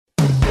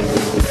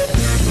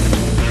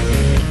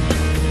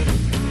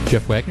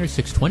Jeff Wagner,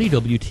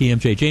 620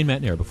 WTMJ. Jane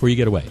Matnair, before you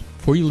get away,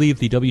 before you leave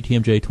the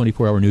WTMJ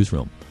 24-hour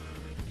newsroom,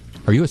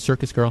 are you a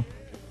circus girl?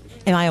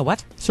 Am I a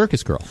what?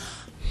 Circus girl.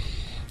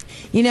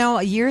 You know,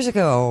 years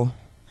ago,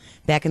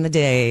 back in the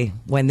day,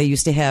 when they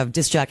used to have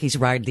disc jockeys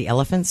ride the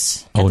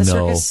elephants at the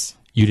circus.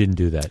 You didn't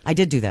do that. I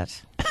did do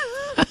that.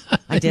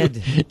 I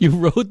did. You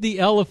rode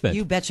the elephant.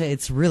 You betcha.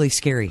 It's really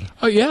scary.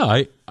 Oh,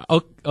 yeah.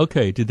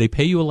 Okay. Did they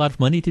pay you a lot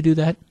of money to do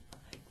that?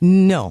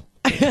 No.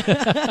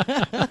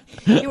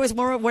 It was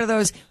more one of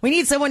those, we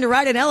need someone to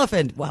ride an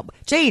elephant. Well,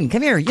 Jane,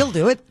 come here. You'll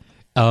do it.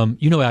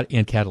 You know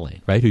Ann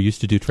Catalane, right, who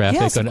used to do traffic?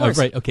 Yes, of course.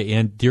 Right, okay,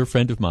 Ann, dear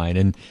friend of mine.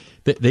 And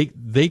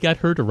they got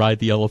her to ride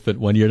the elephant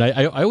one year. And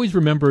I always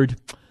remembered,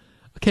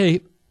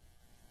 okay,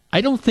 I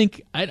don't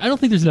think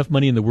there's enough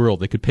money in the world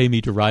that could pay me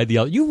to ride the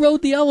elephant. You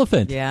rode the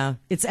elephant. Yeah.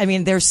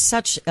 They're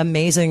such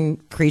amazing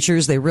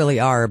creatures. They really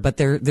are. But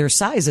their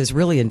size is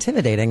really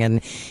intimidating. And,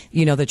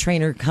 you know, the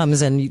trainer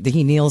comes and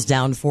he kneels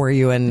down for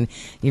you and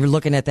you're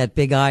looking at that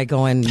big eye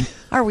going,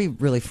 are we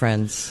really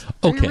friends?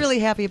 Are you really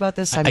happy about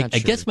this? I'm not sure.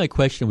 I guess my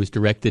question was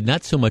directed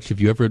not so much if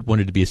you ever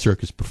wanted to be a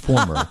circus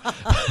performer,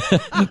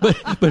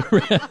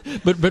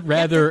 but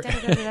rather,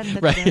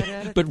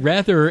 but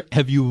rather,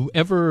 have you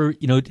ever,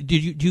 you know,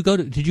 did you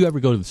ever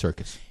go to the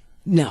circus?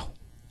 No.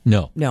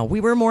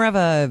 We were more of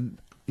a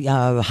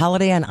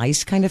holiday on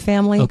ice kind of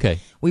family. Okay.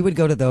 We would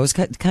go to those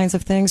kinds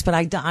of things, but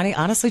I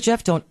honestly,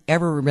 Jeff, don't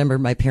ever remember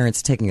my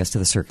parents taking us to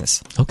the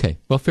circus. Okay.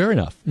 Well, fair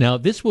enough. Now,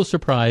 this will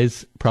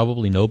surprise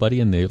probably nobody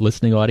in the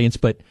listening audience,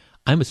 but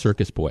I'm a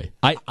circus boy.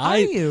 Are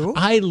you?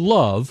 I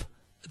love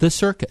the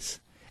circus.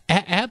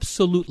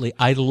 Absolutely.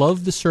 I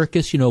love the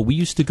circus. You know, we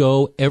used to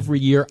go every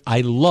year. I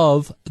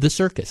love the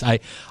circus. I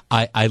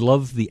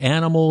love the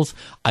animals.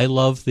 I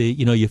love the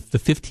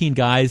 15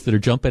 guys that are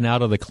jumping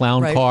out of the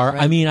clown car.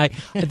 Right. I mean, I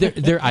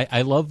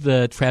love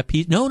the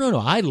trapeze. No.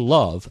 I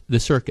love the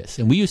circus.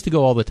 And we used to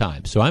go all the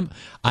time. So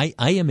I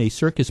am a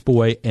circus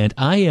boy, and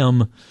I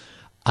am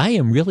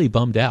really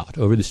bummed out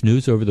over this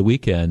news over the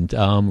weekend.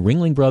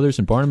 Ringling Brothers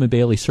and Barnum and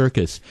Bailey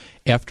Circus,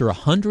 after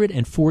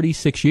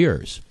 146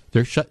 years,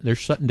 they're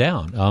shutting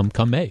down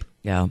come May.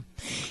 Yeah.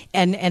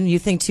 And you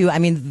think, too, I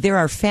mean, there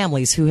are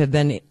families who have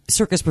been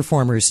circus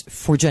performers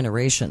for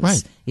generations.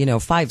 Right. You know,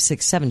 5,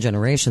 6, 7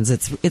 generations.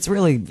 It's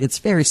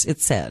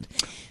sad.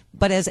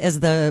 But as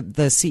the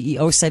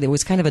CEO said, it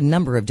was kind of a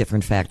number of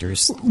different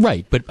factors.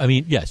 Right. But, I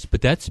mean, yes.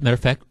 But that's, matter of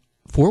fact,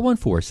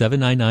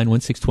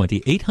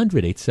 414-799-1620,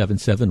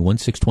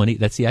 800-877-1620.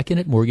 That's the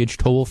Acunet Mortgage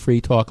toll-free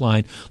talk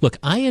line. Look,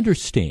 I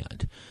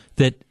understand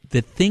that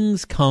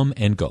things come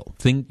and go.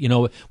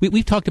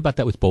 We've talked about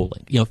that with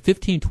bowling.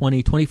 15,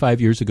 20,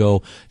 25 years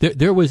ago,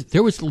 there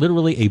was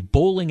literally a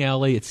bowling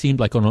alley, it seemed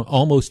like, on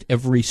almost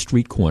every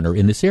street corner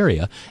in this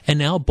area. And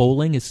now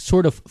bowling is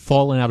sort of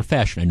fallen out of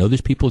fashion. I know there's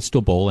people that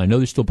still bowl. I know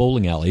there's still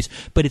bowling alleys,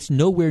 but it's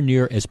nowhere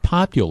near as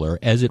popular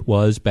as it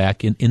was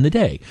back in the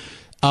day.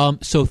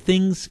 So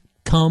things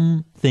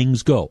come,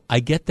 things go.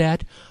 I get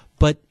that.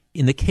 But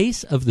in the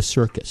case of the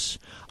circus,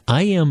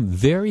 I am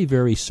very,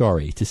 very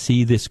sorry to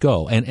see this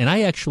go. And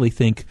I actually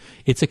think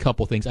it's a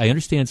couple things. I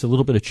understand it's a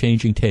little bit of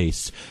changing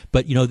tastes,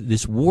 but,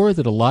 this war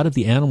that a lot of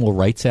the animal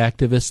rights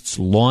activists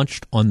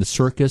launched on the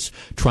circus,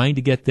 trying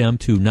to get them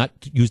to not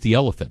use the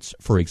elephants,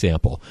 for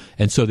example.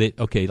 And so like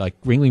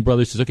Ringling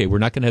Brothers says, okay, we're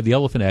not going to have the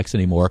elephant acts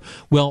anymore.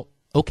 Well,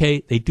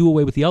 okay, they do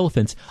away with the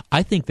elephants.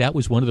 I think that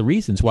was one of the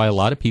reasons why a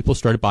lot of people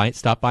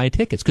stopped buying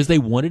tickets, because they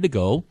wanted to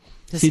go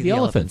see the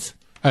elephants.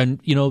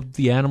 And,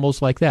 the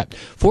animals like that.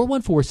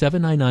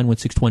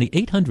 414-799-1620,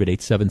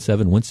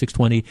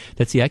 800-877-1620.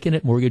 That's the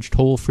Acunet Mortgage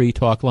toll-free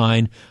talk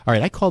line. All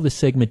right, I call this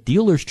segment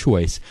Dealer's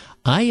Choice.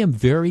 I am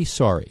very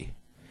sorry.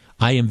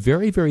 I am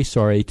very, very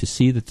sorry to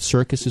see that the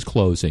circus is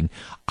closing.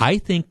 I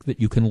think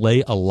that you can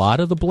lay a lot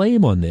of the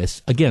blame on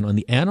this, again, on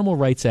the animal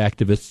rights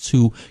activists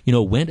who,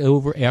 went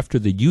over after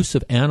the use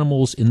of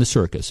animals in the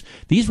circus.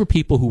 These were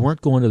people who weren't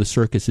going to the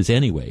circuses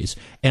anyways,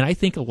 and I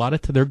think a lot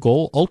of their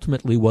goal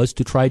ultimately was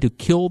to try to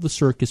kill the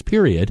circus,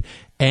 period,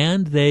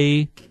 and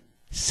they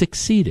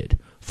succeeded.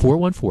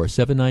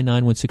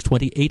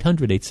 414-799-1620,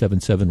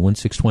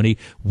 800-877-1620.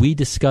 We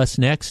discuss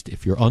next.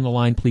 If you're on the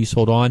line, please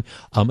hold on.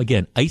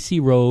 Again, icy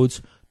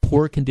roads,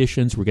 poor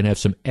conditions. We're going to have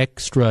some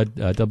extra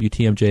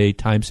WTMJ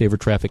time saver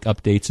traffic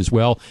updates as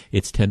well.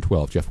 It's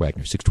 1012. Jeff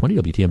Wagner,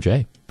 620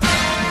 WTMJ.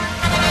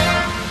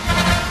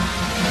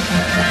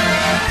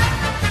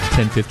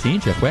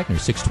 1015. Jeff Wagner,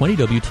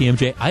 620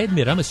 WTMJ. I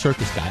admit I'm a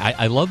circus guy.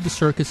 I love the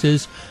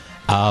circuses.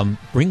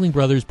 Ringling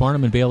Brothers,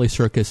 Barnum and Bailey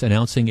Circus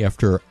announcing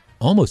after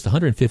almost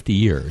 150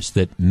 years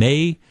that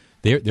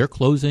they're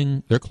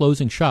closing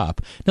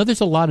shop. Now, there's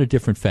a lot of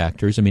different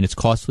factors. I mean, it's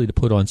costly to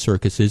put on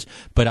circuses,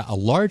 but a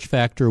large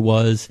factor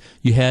was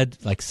you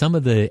had like some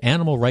of the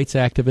animal rights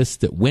activists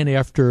that went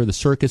after the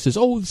circuses.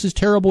 Oh, this is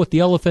terrible with the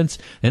elephants.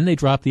 And they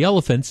dropped the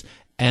elephants.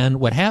 And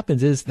what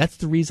happens is that's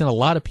the reason a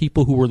lot of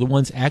people who were the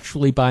ones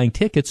actually buying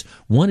tickets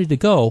wanted to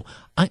go.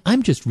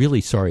 I'm just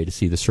really sorry to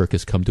see the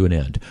circus come to an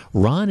end.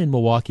 Ron in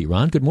Milwaukee.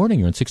 Ron, good morning.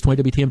 You're on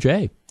 620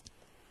 WTMJ.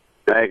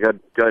 Hey,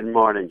 good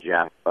morning,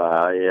 Jeff.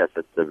 Yes,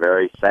 it's a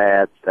very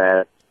sad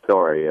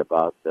story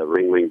about the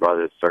Ringling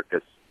Brothers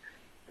Circus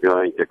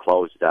going to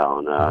close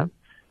down.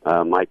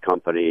 My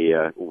company,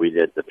 we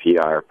did the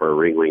PR for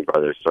Ringling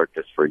Brothers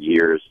Circus for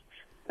years,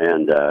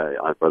 and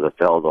for the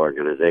Feld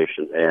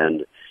organization.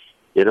 And,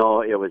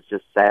 it was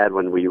just sad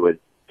when we would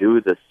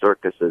do the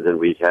circuses and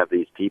we'd have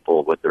these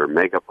people with their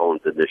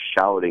megaphones and just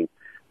shouting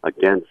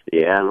against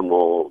the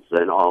animals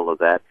and all of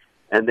that.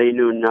 And they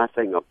knew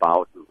nothing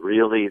about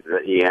really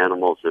the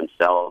animals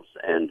themselves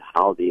and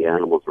how the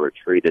animals were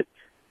treated.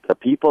 The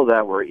people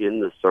that were in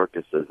the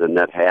circuses and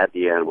that had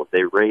the animals,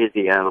 they raised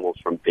the animals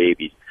from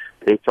babies.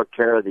 They took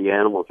care of the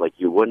animals like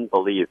you wouldn't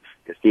believe.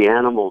 If the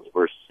animals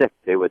were sick,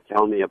 they would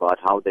tell me about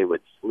how they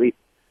would sleep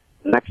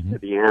next to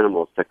the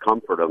animals to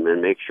comfort them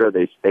and make sure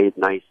they stayed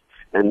nice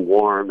and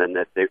warm and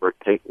that they were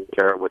taken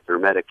care of with their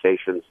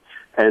medications.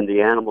 And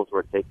the animals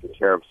were taken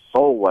care of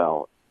so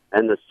well.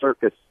 And the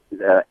circus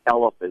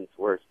elephants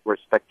were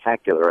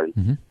spectacular.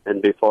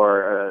 And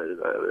before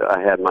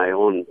I had my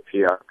own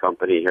PR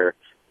company here,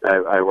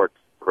 I worked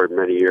for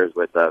many years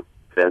with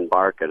Ben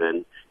Barkin,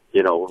 and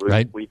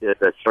we did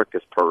a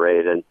circus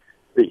parade, and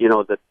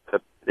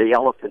the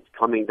elephants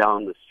coming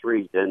down the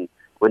street. And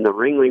when the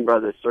Ringling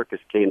Brothers Circus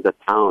came to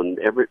town,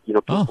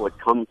 people would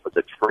come for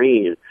the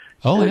train,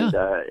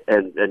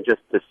 and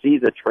just to see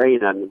the train.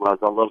 And when I was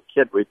a little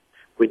kid,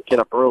 we'd get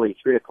up early,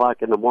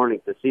 3:00 in the morning,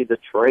 to see the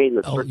train,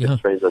 the circus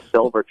train, the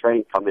silver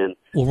train come in.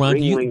 Well, Ron,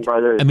 do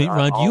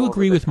you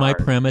agree with my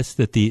premise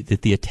that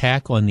the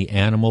attack on the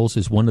animals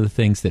is one of the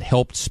things that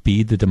helped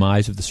speed the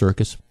demise of the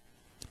circus?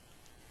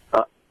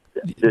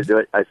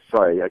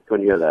 Sorry, I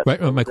couldn't hear that.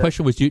 Right. My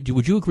question was: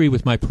 would you agree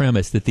with my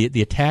premise that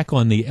the attack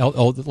on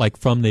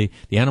from the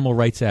animal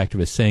rights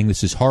activists saying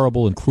this is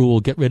horrible and cruel,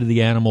 get rid of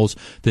the animals,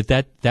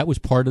 that was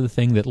part of the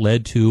thing that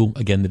led to,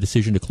 again, the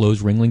decision to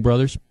close Ringling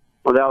Brothers?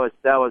 Well,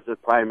 that was the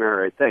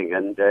primary thing,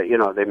 and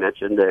they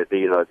mentioned that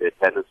the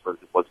attendance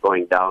was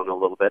going down a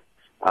little bit.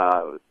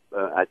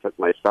 I took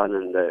my son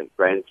and the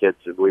grandkids,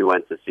 and we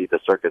went to see the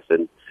circus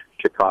in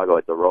Chicago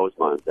at the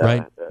Rosemont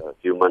a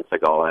few months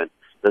ago, and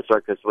the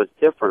circus was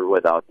different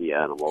without the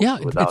animals,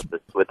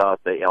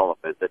 without the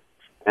elephant.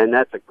 And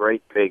that's a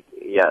great big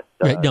yes.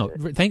 And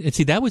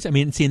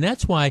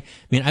that's why.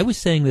 I was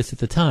saying this at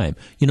the time.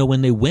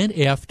 When they went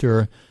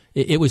after,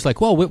 it was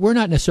like, well, we're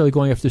not necessarily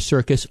going after the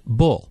circus.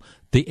 Bull.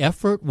 The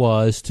effort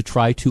was to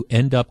try to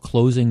end up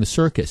closing the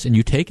circus. And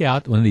you take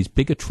out one of these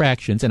big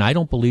attractions, and I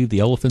don't believe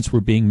the elephants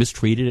were being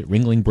mistreated at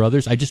Ringling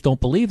Brothers. I just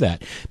don't believe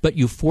that. But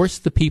you force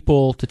the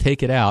people to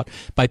take it out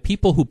by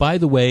people who, by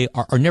the way,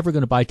 are never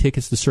going to buy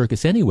tickets to the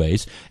circus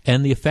anyways.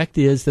 And the effect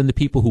is then the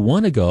people who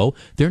want to go,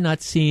 they're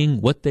not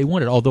seeing what they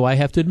wanted. Although I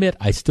have to admit,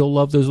 I still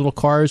love those little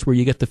cars where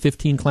you get the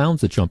 15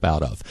 clowns that jump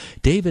out of.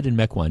 David in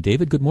Mequon.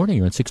 David, good morning.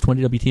 You're on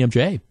 620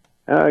 WTMJ.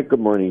 Good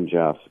morning,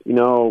 Jeff.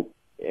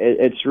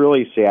 It's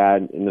really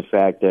sad in the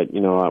fact that,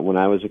 when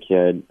I was a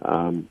kid,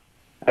 I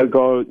would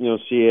go,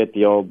 see it at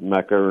the old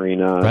Mecca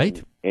Arena.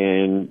 Right.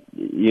 And,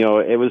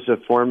 it was a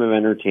form of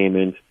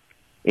entertainment.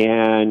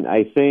 And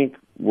I think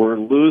we're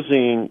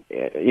losing,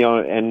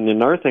 and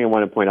another thing I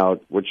want to point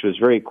out, which was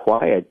very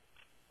quiet,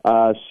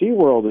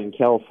 SeaWorld in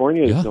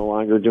California is no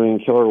longer doing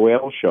killer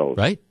whale shows.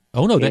 Right.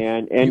 Oh, no.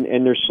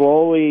 And they're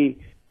slowly...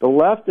 The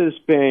left has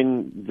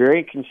been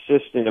very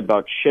consistent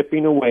about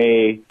chipping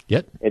away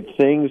at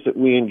things that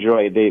we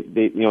enjoy.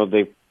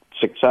 They've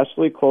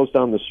successfully closed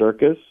down the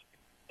circus.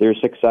 They're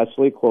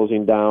successfully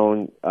closing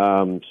down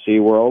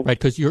SeaWorld. Right,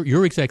 because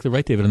you're exactly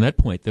right, David, on that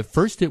point. The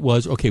first it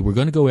was, okay, we're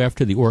going to go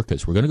after the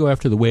orcas. We're going to go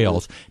after the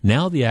whales.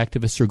 Now the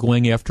activists are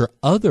going after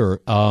other,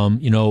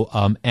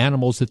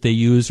 animals that they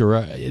use or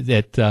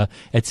at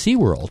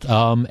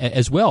SeaWorld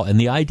as well. And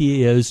the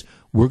idea is,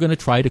 we're going to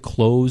try to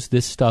close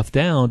this stuff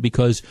down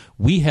because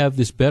we have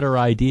this better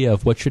idea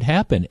of what should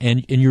happen.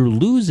 And you're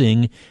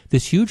losing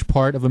this huge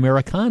part of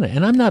Americana.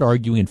 And I'm not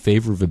arguing in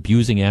favor of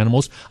abusing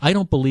animals. I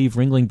don't believe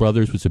Ringling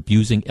Brothers was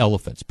abusing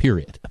elephants,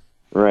 period.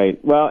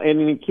 Right. Well,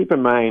 and keep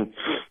in mind,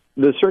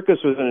 the circus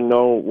was in a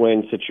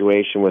no-win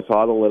situation with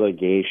all the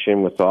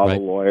litigation, with all the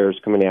lawyers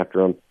coming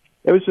after them.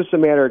 It was just a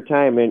matter of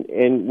time.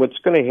 And what's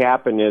going to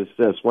happen is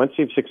this. Once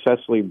they've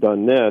successfully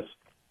done this,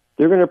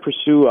 they're going to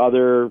pursue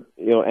other,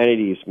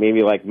 entities,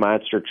 maybe like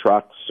monster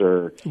trucks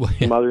or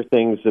some other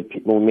things that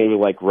people maybe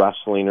like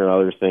wrestling or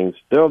other things.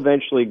 That'll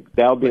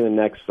be the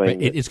next thing.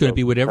 Right. It's going to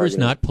be whatever's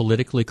not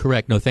politically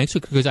correct. No, thanks,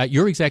 because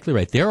you're exactly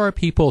right. There are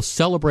people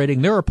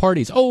celebrating. There are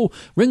parties. Oh,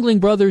 Ringling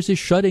Brothers is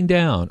shutting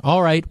down.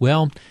 All right.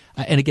 Well,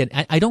 and again,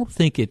 I don't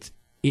think it's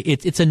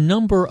a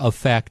number of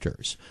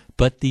factors,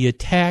 but the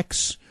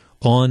attacks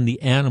on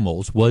the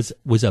animals was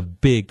a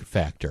big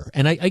factor.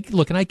 And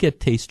I get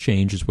taste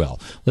change as well.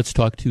 Let's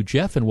talk to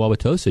Jeff in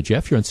Wauwatosa.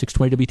 Jeff, you're on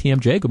 620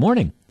 WTMJ. Good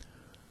morning.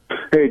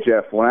 Hey,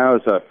 Jeff. When I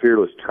was a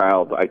fearless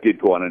child, I did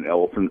go on an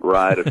elephant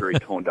ride, a very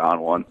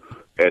toned-down one,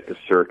 at the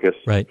circus.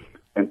 Right.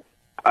 And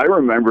I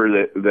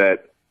remember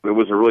that it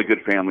was a really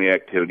good family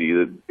activity,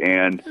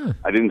 and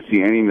I didn't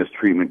see any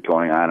mistreatment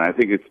going on. I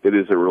think it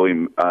is a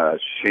really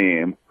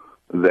shame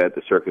that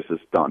the circus is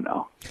done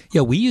now.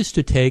 Yeah, we used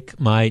to take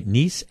my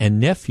niece and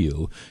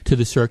nephew to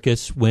the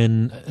circus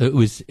when it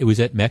was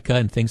at Mecca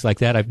and things like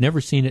that. I've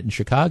never seen it in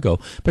Chicago,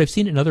 but I've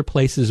seen it in other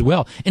places as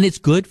well. And it's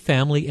good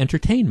family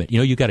entertainment.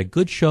 You got a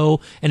good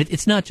show, and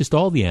it's not just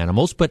all the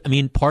animals, but I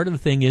mean, part of the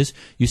thing is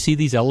you see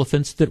these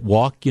elephants that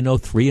walk,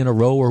 3 in a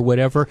row or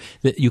whatever,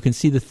 that you can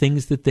see the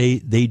things that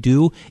they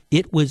do.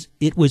 It was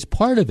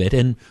part of it,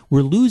 and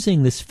we're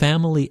losing this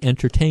family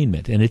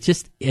entertainment. And it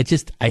just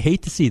I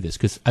hate to see this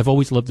because I've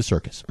always loved the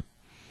circus.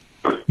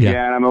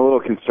 Yeah, and I'm a little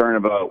concerned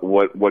about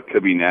what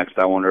could be next.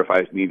 I wonder if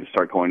I need to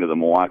start going to the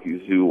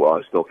Milwaukee Zoo while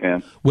I still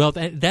can. Well,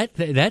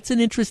 that's an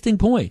interesting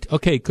point.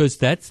 Okay, because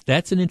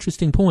that's an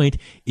interesting point.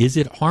 Is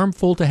it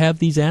harmful to have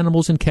these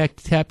animals in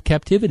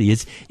captivity?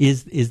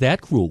 Is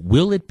that cruel?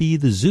 Will it be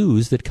the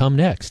zoos that come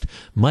next?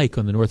 Mike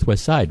on the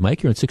northwest side.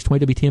 Mike, you're on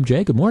 620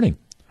 WTMJ. Good morning.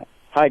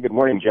 Hi, good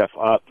morning, Jeff.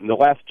 The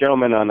last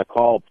gentleman on the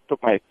call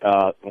took my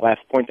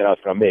last point that I was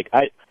going to make.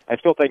 I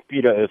still think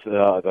PETA is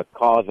the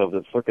cause of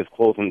the circus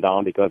closing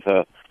down because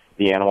of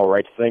the animal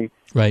rights thing.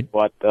 Right.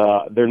 But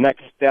their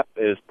next step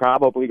is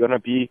probably going to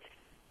be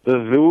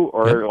the zoo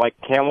or like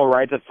camel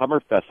rides at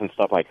Summerfest and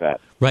stuff like that.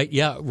 Right.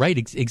 Yeah. Right.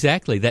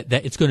 Exactly. That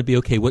it's going to be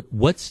okay.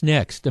 What's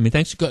next? I mean,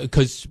 thanks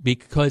because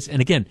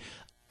and again,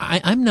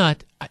 I'm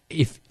not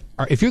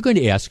if you're going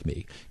to ask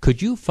me,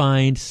 could you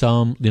find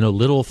some,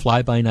 little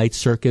fly-by-night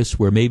circus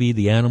where maybe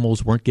the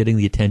animals weren't getting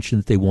the attention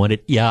that they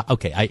wanted? Yeah,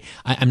 okay.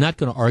 I'm not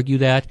going to argue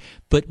that.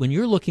 But when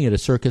you're looking at a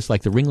circus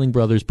like the Ringling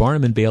Brothers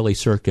Barnum and Bailey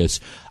Circus,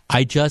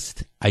 I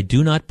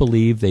do not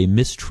believe they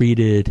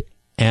mistreated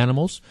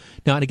animals.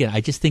 Now, and again,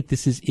 I just think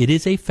it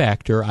is a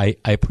factor. I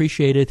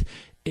appreciate it.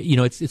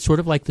 It's sort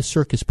of like the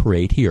circus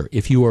parade here.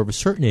 If you are of a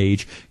certain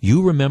age,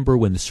 you remember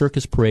when the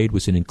circus parade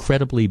was an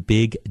incredibly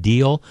big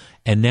deal,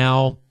 and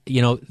now,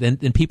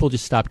 then people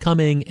just stopped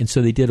coming, and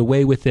so they did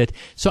away with it.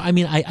 So, I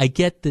mean, I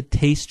get the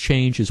taste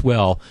change as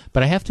well,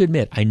 but I have to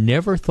admit, I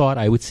never thought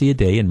I would see a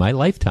day in my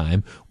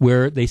lifetime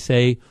where they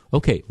say,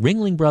 okay,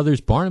 Ringling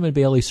Brothers Barnum and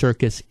Bailey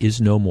Circus is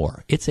no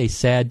more. It's a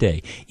sad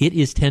day. It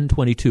is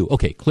 10:22.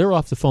 Okay, clear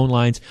off the phone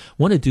lines.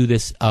 Want to do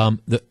this.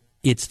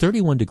 It's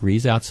 31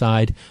 degrees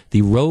outside.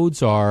 The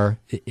roads are,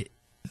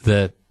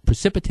 the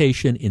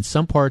precipitation in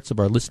some parts of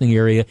our listening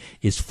area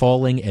is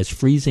falling as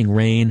freezing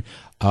rain.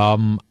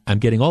 I'm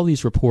getting all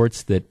these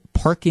reports that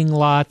parking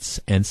lots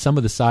and some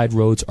of the side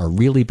roads are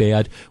really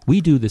bad.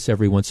 We do this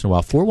every once in a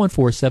while.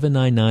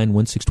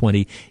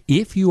 414-799-1620.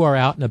 If you are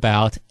out and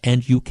about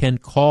and you can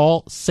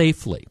call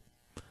safely.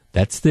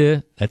 That's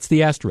the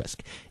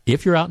asterisk.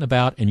 If you're out and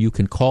about and you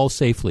can call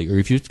safely, or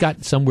if you've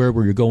got somewhere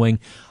where you're going,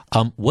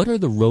 what are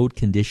the road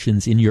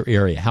conditions in your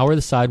area? How are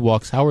the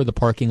sidewalks? How are the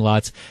parking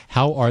lots?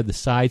 How are the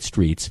side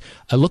streets?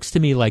 It looks to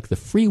me like the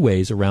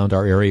freeways around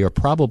our area are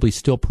probably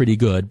still pretty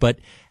good, but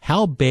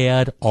how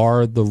bad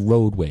are the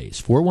roadways?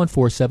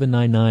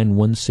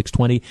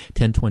 414-799-1620,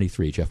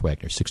 1023. Jeff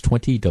Wagner,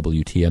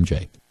 620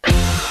 WTMJ.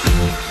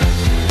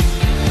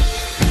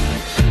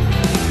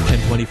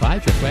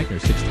 1025, Jeff Wagner,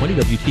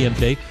 620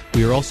 WTMJ.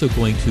 We are also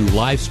going to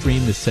live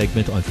stream this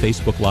segment on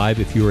Facebook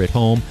Live if you're at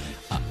home.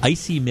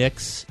 Icy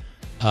mix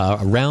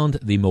around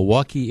the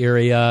Milwaukee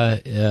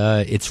area.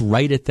 It's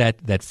right at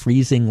that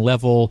freezing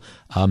level.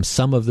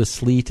 Some of the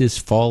sleet is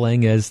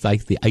falling as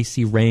like the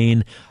icy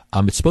rain.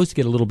 It's supposed to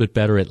get a little bit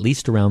better, at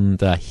least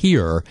around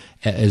here,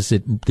 as the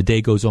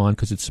day goes on,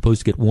 because it's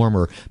supposed to get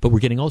warmer. But we're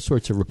getting all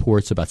sorts of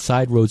reports about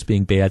side roads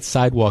being bad,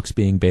 sidewalks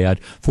being bad.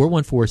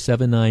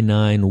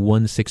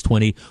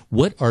 414-799-1620.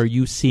 What are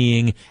you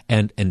seeing?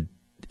 And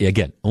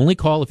again, only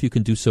call if you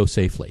can do so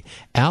safely.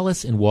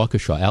 Alice in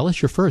Waukesha.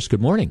 Alice, you're first.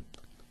 Good morning.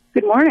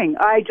 Good morning.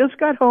 I just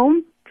got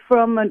home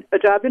from a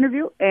job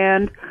interview,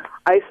 and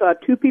I saw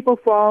 2 people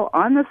fall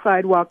on the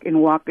sidewalk in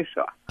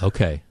Waukesha.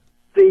 Okay.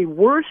 The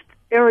worst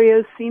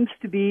areas seems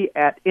to be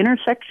at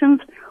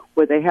intersections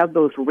where they have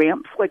those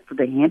ramps like for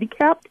the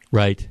handicapped.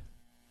 Right.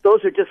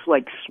 Those are just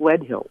like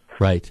sled hills.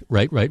 Right.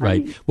 Well,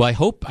 I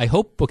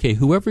hope, okay,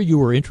 whoever you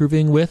were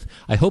interviewing with,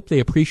 I hope they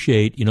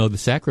appreciate, the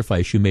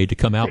sacrifice you made to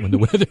come out when the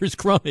weather's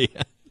crummy.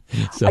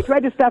 So, I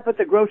tried to stop at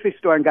the grocery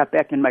store and got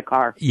back in my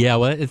car. Yeah,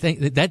 well,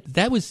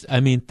 that was. I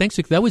mean, thanks.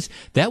 That was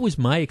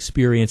my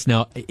experience.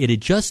 Now, it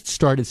had just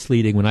started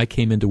sleeting when I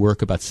came into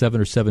work about 7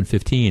 or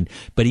 7:15.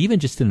 But even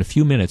just in a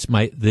few minutes,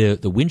 the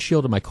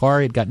windshield of my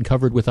car had gotten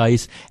covered with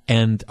ice,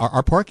 and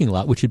our parking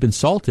lot, which had been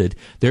salted,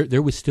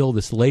 there was still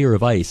this layer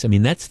of ice. I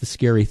mean, that's the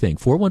scary thing.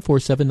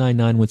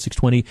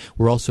 414-799-1620.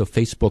 We're also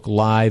Facebook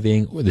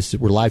Living.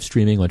 We're live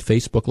streaming on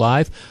Facebook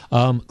Live.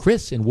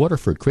 Chris in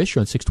Waterford. Chris, you're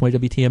on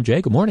 620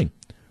 WTMJ. Good morning.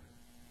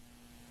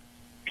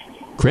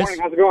 Chris? Good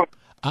morning. How's it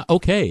going?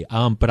 Okay,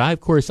 but I'm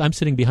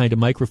sitting behind a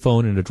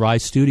microphone in a dry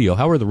studio.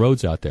 How are the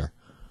roads out there?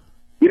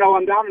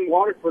 I'm down in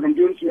Waterford. I'm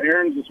doing some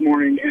errands this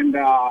morning, and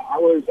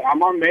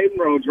I'm on main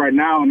roads right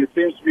now, and it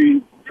seems to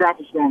be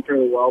traffic's going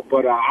fairly well.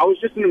 But I was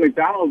just in the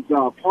McDonald's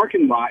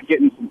parking lot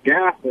getting some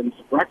gas and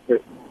some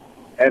breakfast,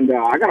 and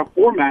I got a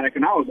 4MATIC,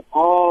 and I was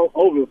all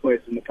over the place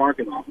in the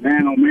parking lot.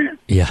 Man, oh man.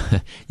 Yeah.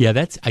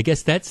 I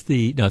guess that's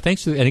the no.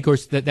 Thanks for, and of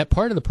course that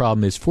part of the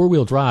problem is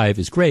 4-wheel drive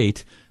is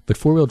great. but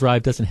four-wheel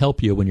drive doesn't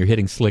help you when you're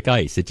hitting slick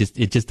ice. It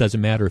just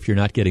doesn't matter if you're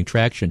not getting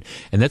traction.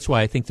 And that's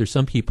why I think there's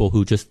some people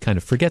who just kind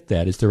of forget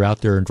that as they're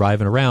out there and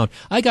driving around.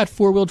 I got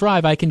four-wheel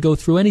drive. I can go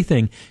through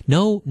anything.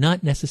 No,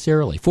 not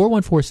necessarily.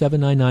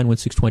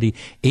 414-799-1620,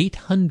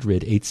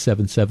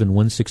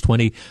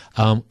 800-877-1620.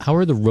 How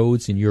are the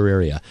roads in your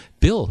area?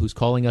 Bill, who's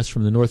calling us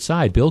from the north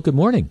side. Bill, good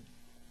morning.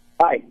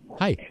 Hi.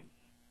 Hi.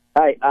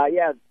 Hi.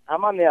 Yeah,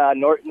 I'm on the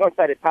north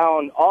side of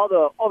town. All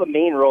the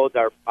main roads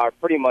are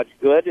pretty much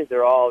good.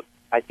 They're all.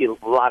 I see a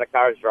lot of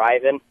cars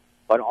driving,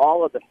 but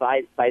all of the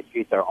side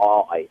streets are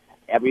all ice.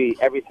 Every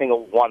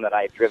single one that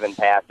I've driven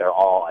past are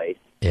all ice.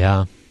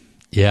 Yeah.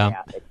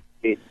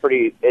 It's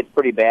pretty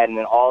bad, and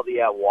then all the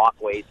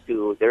walkways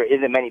too. There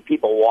isn't many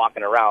people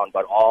walking around,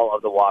 but all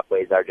of the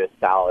walkways are just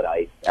solid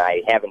ice.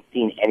 I haven't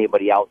seen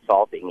anybody out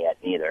salting yet,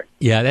 neither.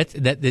 Yeah,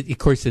 that of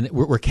course, and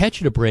we're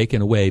catching a break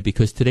in a way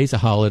because today's a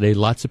holiday.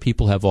 Lots of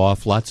people have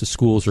off. Lots of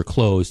schools are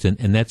closed,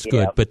 and that's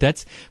good. Yeah. But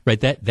that's right.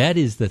 That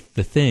is the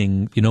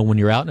thing. You know, when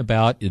you're out and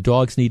about, the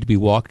dogs need to be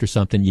walked or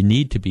something. You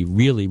need to be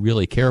really,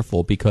 really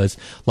careful because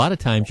a lot of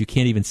times you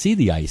can't even see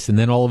the ice, and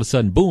then all of a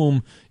sudden,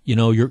 boom. You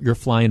know, you're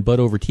flying butt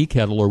over tea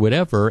kettle or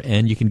whatever,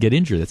 and you can get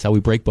injured. That's how we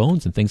break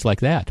bones and things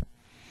like that.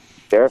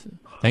 Sure.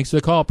 Thanks for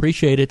the call.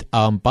 Appreciate it.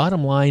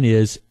 Bottom line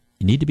is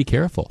you need to be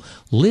careful.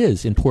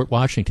 Liz in Port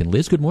Washington.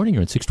 Liz, good morning.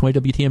 You're on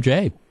 620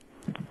 WTMJ.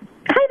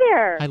 Hi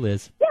there. Hi,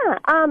 Liz. Yeah,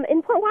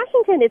 in Port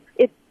Washington,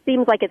 it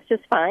seems like it's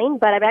just fine,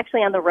 but I'm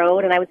actually on the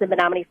road, and I was in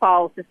Menominee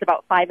Falls just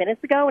about 5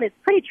 minutes ago, and it's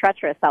pretty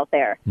treacherous out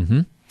there.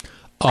 Mm-hmm.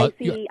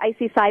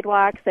 Icy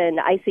sidewalks and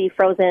icy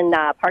frozen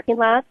parking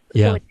lots.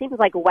 Yeah. So it seems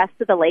like west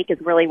of the lake is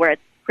really where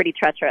it's pretty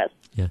treacherous.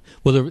 Yeah.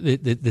 Well,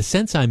 the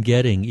sense I'm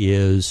getting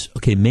is,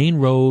 okay, main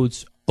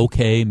roads,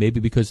 okay, maybe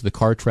because of the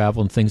car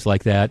travel and things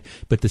like that,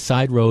 but the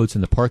side roads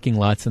and the parking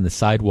lots and the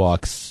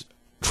sidewalks,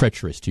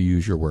 treacherous, to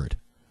use your word.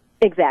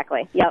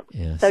 Exactly. Yep.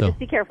 Yeah, so just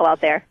be careful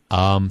out there.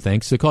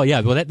 Thanks for the call.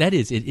 Yeah, well, that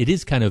is, it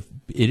is kind of,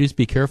 it is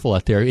be careful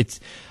out there. It's,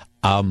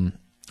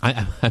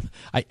 I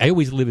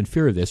always live in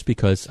fear of this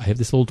because I have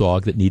this little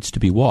dog that needs to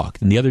be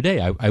walked. And the other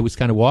day, I was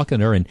kind of walking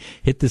her and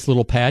hit this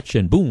little patch,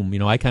 and boom,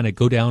 I kind of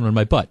go down on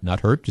my butt. Not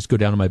hurt, just go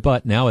down on my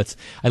butt. Now I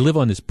live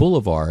on this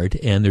boulevard,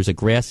 and there's a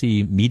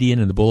grassy median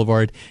in the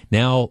boulevard.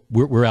 Now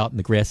we're out in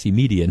the grassy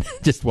median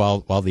just while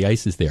the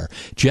ice is there.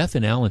 Jeff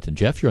in Allenton.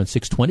 Jeff, you're on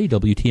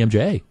 620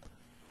 WTMJ.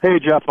 Hey,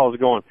 Jeff, how's it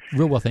going?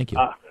 Real well, thank you.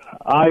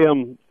 I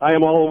am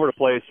all over the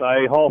place.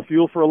 I haul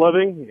fuel for a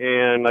living,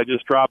 and I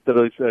just dropped at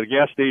a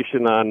gas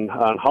station on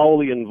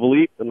Howley and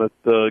Valete, and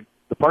the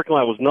parking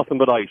lot was nothing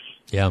but ice.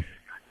 Yeah.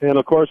 And,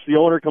 of course, the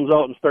owner comes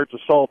out and starts to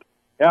salt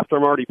after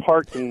I'm already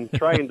parked and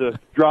trying to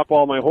drop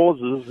all my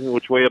hoses,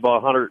 which weigh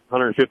about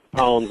 150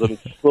 pounds, and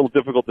it's a little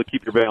difficult to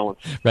keep your balance.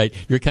 Right.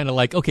 You're kind of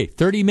like, okay,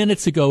 30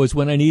 minutes ago is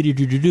when I needed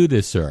you to do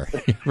this, sir.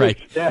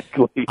 Right.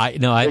 Exactly.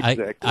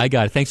 Exactly. I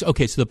got it. Thanks.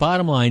 Okay, so the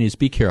bottom line is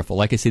be careful.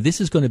 Like I say, this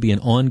is going to be an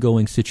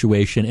ongoing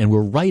situation, and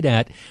we're right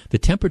at, the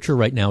temperature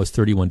right now is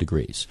 31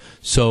 degrees.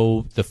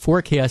 So the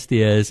forecast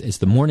is, as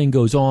the morning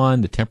goes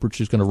on, the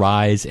temperature is going to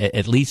rise,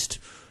 at least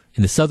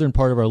in the southern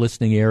part of our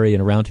listening area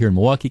and around here in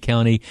Milwaukee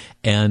County,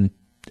 and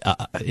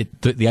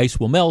the ice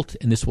will melt,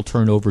 and this will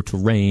turn over to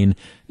rain.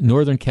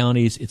 Northern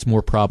counties, it's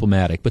more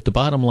problematic. But the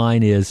bottom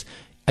line is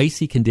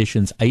icy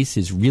conditions. Ice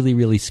is really,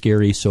 really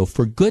scary. So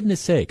for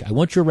goodness sake, I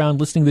want you around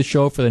listening to the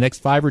show for the next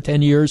 5 or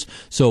 10 years.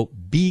 So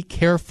be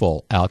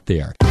careful out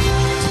there.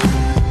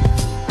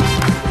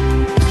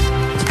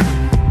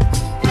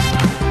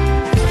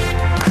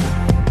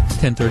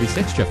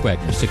 1036, Jeff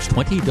Wagner,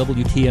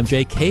 620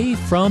 WTMJ. Kay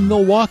from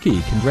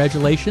Milwaukee,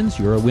 congratulations.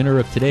 You're a winner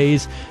of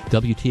today's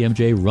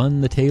WTMJ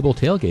Run the Table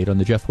Tailgate on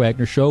the Jeff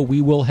Wagner Show.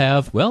 We will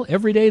have, well,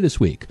 every day this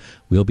week,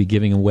 we'll be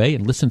giving away,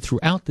 and listen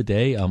throughout the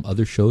day,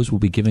 other shows will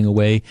be giving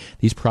away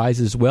these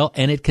prizes as well.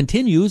 And it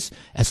continues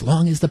as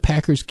long as the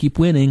Packers keep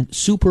winning.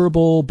 Super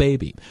Bowl,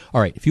 baby.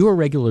 All right, if you're a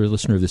regular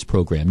listener of this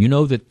program, you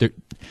know that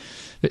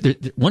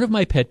one of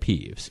my pet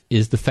peeves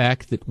is the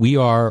fact that we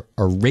are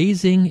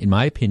raising, in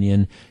my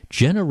opinion,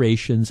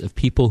 generations of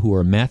people who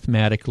are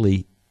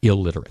mathematically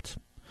illiterate,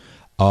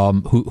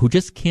 who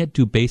just can't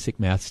do basic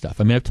math stuff.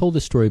 I mean, I've told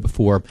this story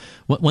before.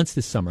 Once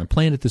this summer, I'm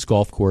playing at this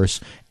golf course,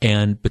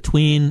 and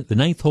between the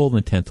 9th hole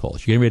and the 10th hole,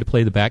 you're getting ready to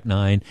play the back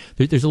nine,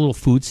 there's a little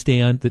food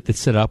stand that's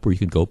set up where you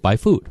can go buy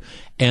food.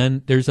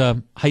 And there's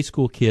a high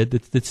school kid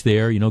that's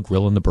there,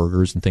 grilling the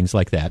burgers and things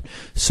like that.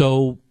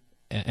 So,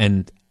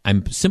 and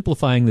I'm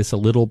simplifying this a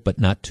little, but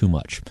not too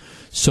much.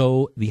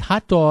 So the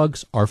hot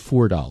dogs are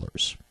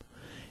 $4.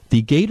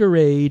 The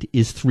Gatorade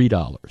is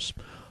 $3.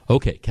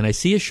 Okay, can I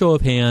see a show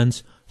of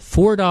hands?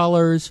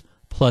 $4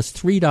 plus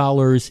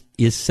 $3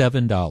 is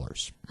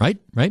 $7, right?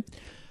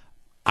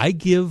 I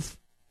give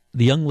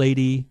the young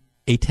lady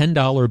a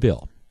 $10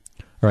 bill.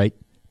 All right,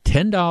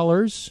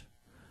 $10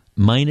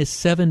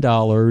 minus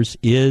 $7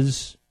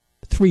 is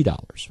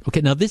 $3.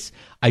 Okay, now this,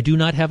 I do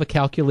not have a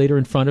calculator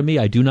in front of me.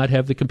 I do not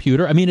have the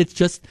computer. I mean, it's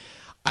just,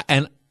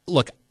 and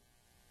look,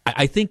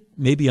 I think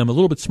maybe I'm a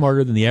little bit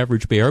smarter than the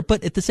average bear,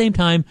 but at the same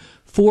time,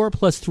 4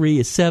 plus 3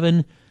 is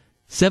 7.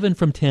 7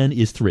 from 10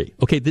 is 3.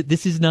 Okay,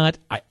 this is not,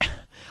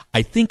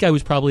 I think I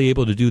was probably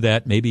able to do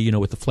that maybe,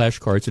 with the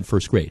flashcards in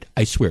first grade.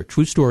 I swear,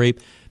 true story.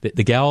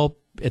 The gal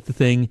at the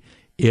thing,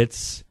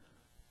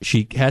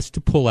 she has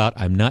to pull out,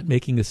 I'm not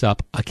making this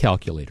up, a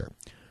calculator.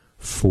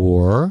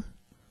 4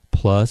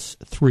 plus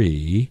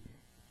 3,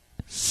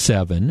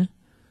 7,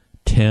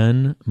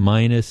 10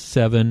 minus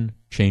 7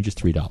 changes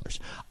 $3.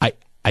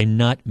 I'm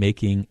not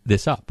making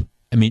this up.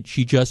 I mean,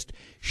 she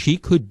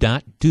could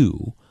not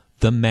do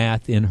the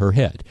math in her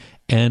head.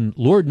 And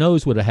Lord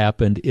knows what would have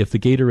happened if the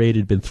Gatorade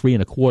had been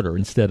 $3.25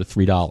 instead of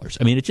 $3.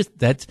 I mean,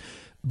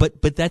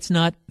 but that is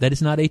not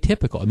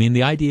atypical. I mean,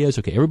 the idea is,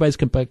 okay, everybody's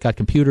got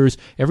computers,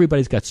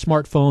 everybody's got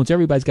smartphones,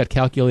 everybody's got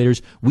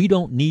calculators. We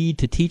don't need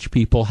to teach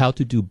people how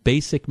to do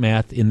basic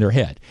math in their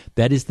head.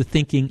 That is the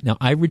thinking. Now,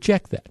 I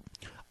reject that,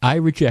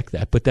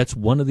 but that's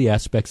one of the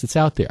aspects that's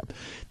out there.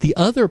 The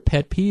other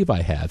pet peeve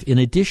I have, in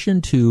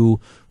addition to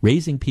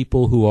raising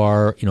people who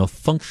are,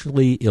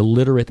 functionally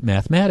illiterate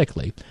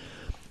mathematically,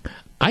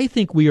 I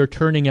think we are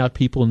turning out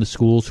people in the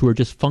schools who are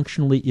just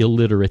functionally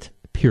illiterate,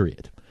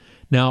 period.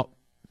 Now,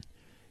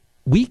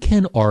 we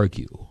can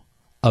argue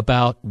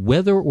about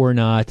whether or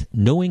not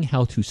knowing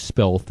how to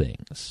spell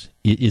things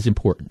is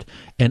important.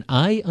 And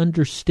I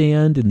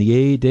understand in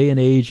the day and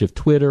age of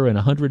Twitter and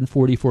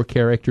 144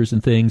 characters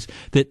and things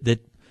that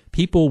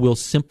people will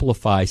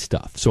simplify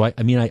stuff. So, I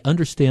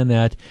understand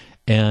that.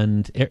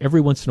 And every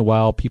once in a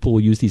while, people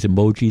will use these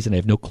emojis, and I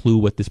have no clue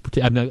what this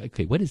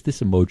what is this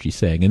emoji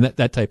saying? And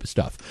that type of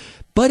stuff.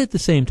 But at the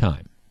same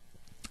time,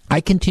 I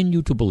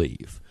continue to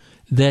believe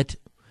that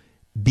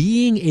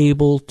being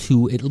able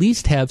to at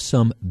least have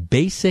some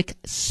basic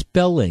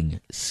spelling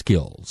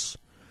skills,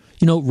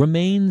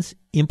 remains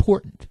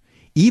important,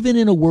 even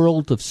in a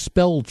world of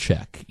spell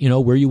check,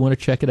 where you want to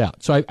check it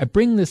out. So I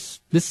bring this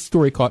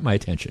story caught my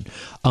attention.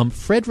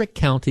 Frederick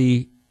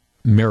County,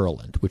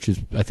 Maryland, which is,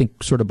 I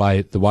think, sort of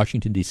by the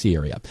Washington, D.C.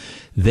 area,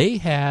 they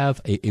have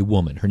a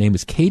woman. Her name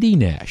is Katie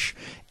Nash,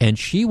 and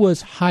she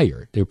was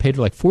hired. They were paid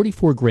her like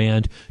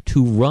 $44,000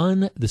 to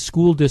run the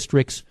school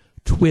district's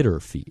Twitter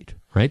feed,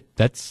 right?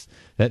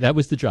 That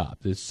was the job.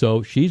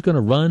 So she's going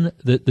to run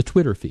the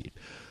Twitter feed.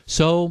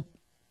 So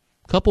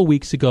a couple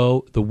weeks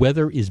ago, the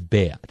weather is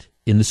bad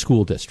in the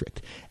school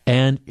district,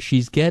 and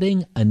she's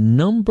getting a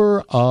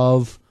number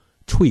of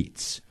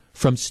tweets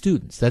from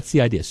students. That's the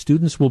idea.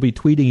 Students will be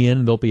tweeting in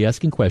and they'll be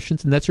asking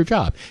questions, and that's her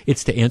job.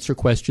 It's to answer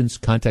questions,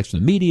 contacts from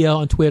the media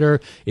on Twitter.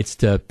 It's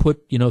to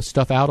put,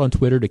 stuff out on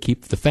Twitter to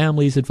keep the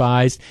families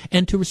advised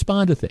and to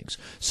respond to things.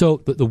 So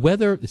the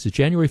weather, this is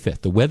January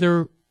 5th, the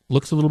weather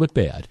looks a little bit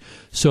bad.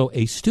 So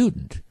a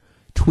student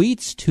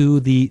tweets to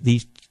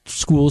the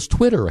school's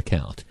Twitter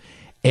account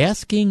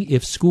asking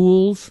if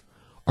schools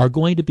are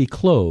going to be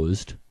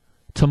closed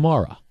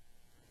tomorrow.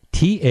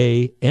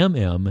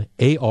 TAMMAROW.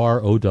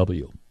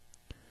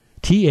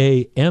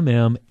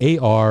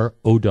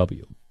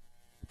 TAMMAROW.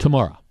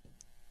 Tomorrow.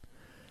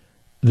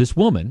 This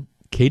woman,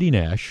 Katie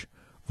Nash,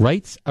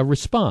 writes a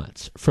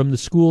response from the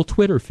school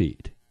Twitter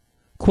feed.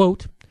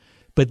 Quote,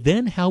 but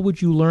then how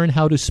would you learn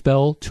how to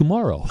spell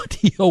tomorrow?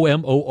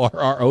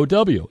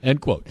 TOMORROW, end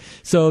quote.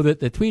 So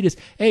the tweet is,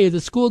 hey, is the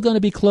school going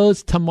to be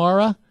closed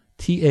tomorrow?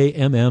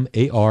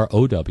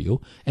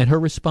 TAMMAROW. And her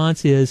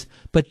response is,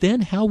 but then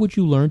how would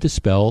you learn to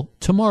spell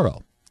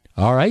tomorrow?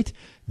 All right.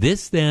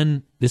 This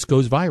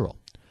goes viral.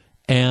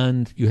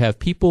 And you have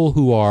people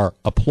who are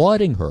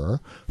applauding her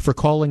for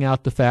calling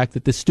out the fact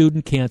that the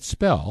student can't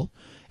spell.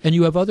 And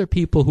you have other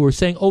people who are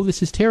saying, oh,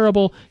 this is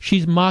terrible.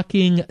 She's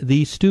mocking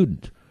the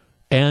student.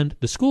 And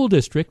the school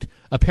district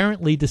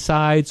apparently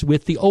decides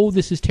with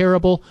this is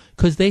terrible,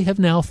 because they have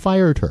now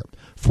fired her.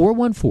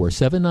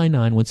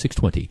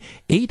 414-799-1620.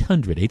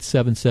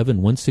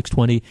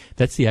 800-877-1620.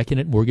 That's the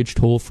Acunet Mortgage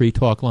toll-free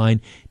talk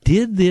line.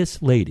 Did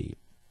this lady,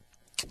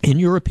 in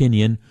your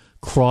opinion,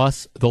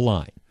 cross the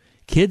line?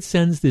 Kid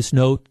sends this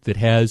note that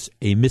has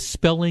a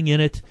misspelling in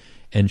it,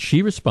 and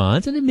she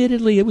responds, and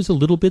admittedly it was a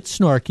little bit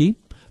snarky,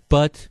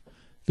 but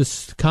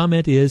the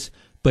comment is,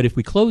 but if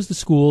we close the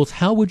schools,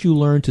 how would you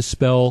learn to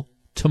spell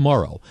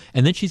tomorrow?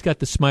 And then she's got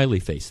the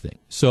smiley face thing.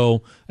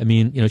 So,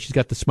 she's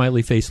got the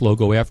smiley face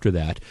logo after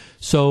that.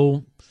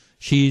 So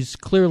she's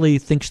clearly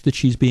thinks that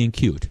she's being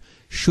cute.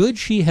 Should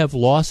she have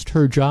lost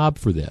her job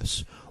for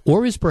this?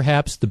 Or is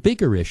perhaps the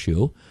bigger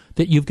issue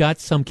that you've got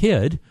some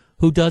kid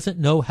who doesn't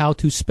know how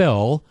to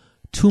spell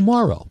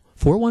tomorrow?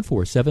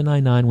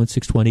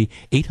 414-799-1620,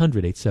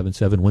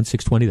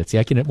 800-877-1620. That's the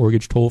Acunet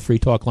Mortgage toll-free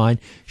talk line.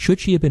 Should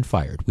she have been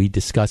fired? We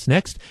discuss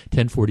next.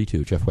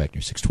 1042, Jeff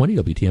Wagner,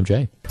 620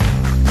 WTMJ.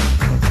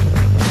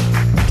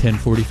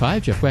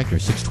 1045, Jeff Wagner,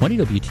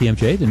 620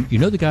 WTMJ. Then you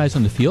know the guys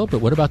on the field, but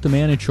what about the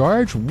man in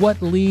charge?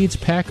 What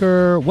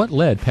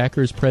led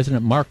Packers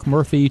president Mark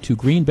Murphy to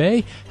Green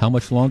Bay? How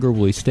much longer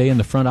will he stay in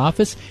the front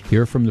office?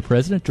 Hear from the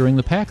president during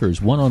the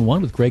Packers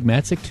one-on-one with Greg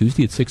Matzik,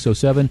 Tuesday at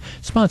 6:07.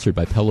 Sponsored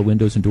by Pella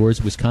Windows and Doors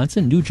of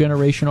Wisconsin, New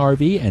Generation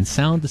RV, and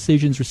Sound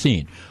Decisions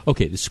Racine.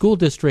 Okay, the school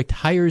district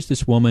hires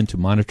this woman to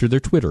monitor their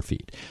Twitter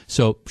feed.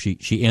 So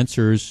she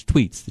answers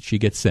tweets that she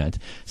gets sent.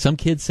 Some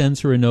kid sends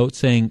her a note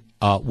saying,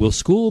 will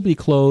school be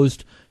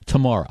closed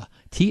tomorrow?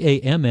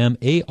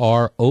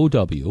 TAMMAROW.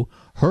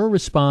 Her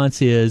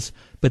response is,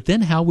 but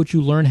then how would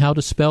you learn how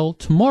to spell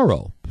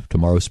tomorrow?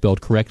 Tomorrow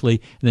spelled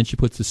correctly, and then she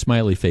puts the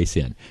smiley face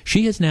in.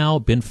 She has now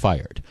been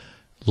fired.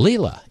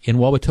 Leila in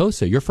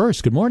Wauwatosa, you're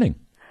first. Good morning.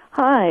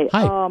 Hi.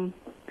 Hi.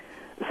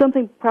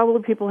 Something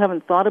probably people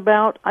haven't thought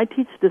about. I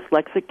teach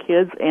dyslexic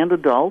kids and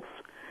adults,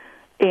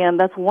 and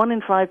that's 1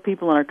 in 5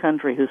 people in our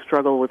country who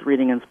struggle with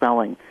reading and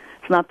spelling.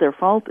 It's not their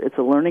fault. It's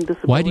a learning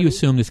disability. Why do you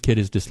assume this kid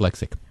is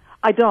dyslexic?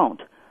 I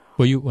don't.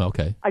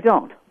 Okay. I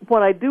don't.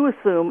 What I do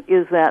assume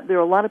is that there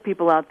are a lot of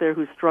people out there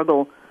who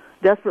struggle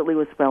desperately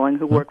with spelling,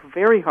 who work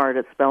very hard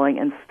at spelling,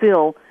 and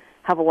still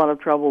have a lot of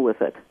trouble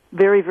with it.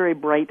 Very, very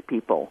bright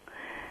people.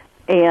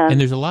 And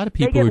there's a lot of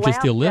people who are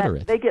just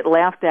illiterate. They get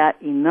laughed at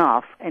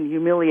enough and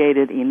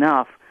humiliated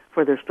enough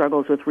for their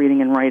struggles with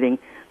reading and writing.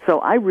 So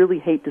I really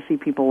hate to see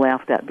people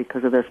laughed at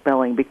because of their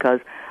spelling. Because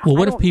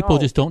what if people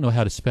just don't know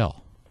how to spell?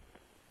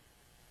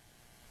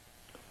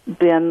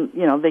 Then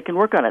they can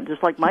work on it,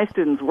 just like my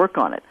students work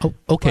on it. Oh,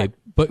 okay,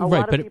 but a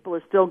lot of people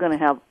are still going to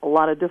have a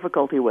lot of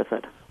difficulty with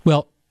it.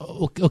 Well,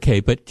 okay,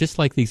 but just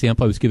like the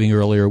example I was giving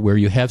earlier, where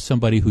you have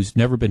somebody who's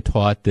never been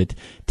taught that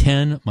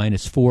 10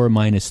 minus 4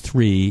 minus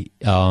 3,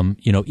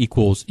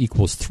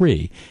 equals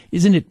 3,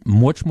 isn't it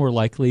much more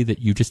likely that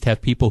you just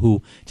have people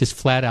who just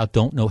flat out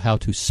don't know how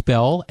to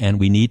spell, and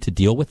we need to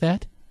deal with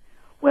that?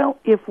 Well,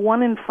 if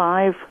 1 in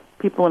 5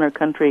 people in our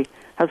country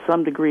have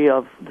some degree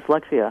of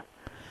dyslexia.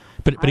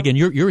 But again,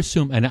 you're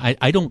assuming, and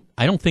I don't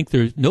think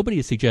nobody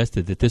has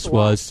suggested that this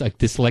was a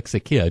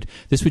dyslexic kid.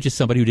 This was just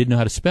somebody who didn't know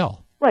how to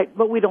spell. Right,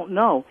 but we don't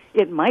know.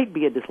 It might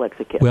be a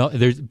dyslexic kid. Well,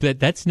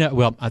 that's not.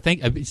 Well, I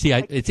think.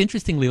 It's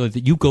interesting, Leila,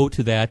 that you go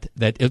to that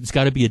it's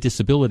got to be a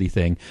disability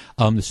thing.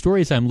 The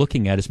stories I'm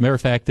looking at, as a matter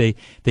of fact, they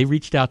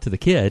reached out to the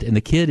kid, and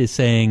the kid is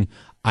saying,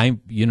 I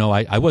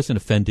wasn't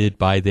offended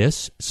by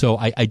this, so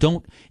I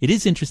don't. It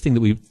is interesting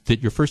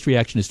that your first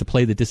reaction is to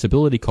play the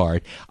disability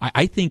card.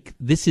 I think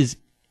this is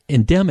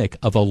endemic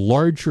of a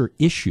larger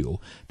issue,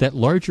 that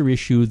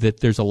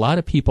there's a lot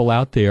of people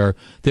out there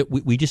that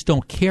we just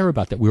don't care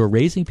about, that we are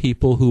raising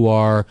people who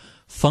are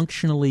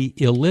functionally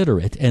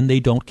illiterate and they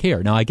don't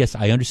care. Now, I guess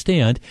I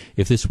understand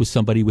if this was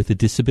somebody with a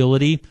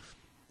disability,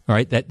 all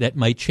right, that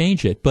might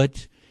change it.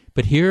 But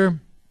here,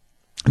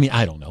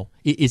 I don't know.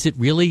 Is it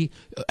really,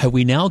 have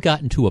we now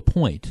gotten to a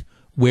point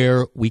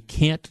where we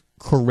can't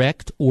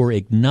correct or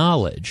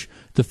acknowledge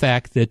the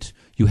fact that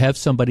you have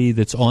somebody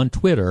that's on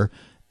Twitter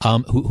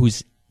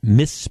who's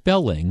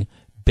misspelling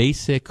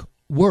basic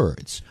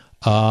words?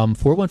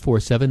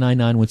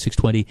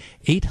 414-799-1620,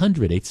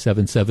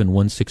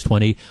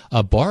 800-877-1620.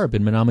 Barb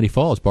in Menominee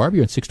Falls. Barb,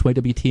 you're on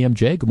 620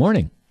 WTMJ. Good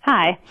morning.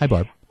 Hi. Hi,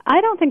 Barb.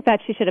 I don't think that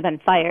she should have been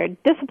fired.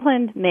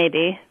 Disciplined,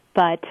 maybe,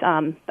 but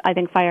I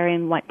think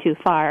firing went too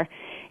far.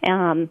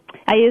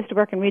 I used to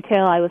work in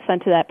retail. I was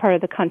sent to that part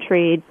of the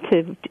country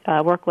to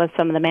work with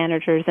some of the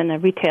managers in the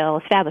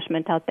retail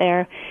establishment out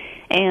there.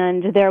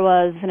 And there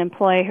was an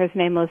employee, her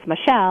name was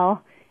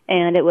Michelle,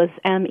 and it was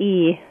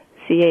Mechelle,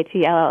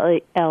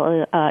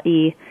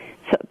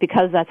 so,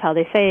 because that's how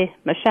they say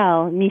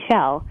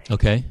Michelle.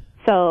 Okay.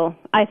 So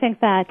I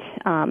think that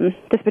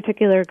this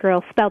particular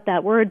girl spelt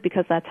that word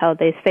because that's how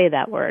they say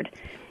that word.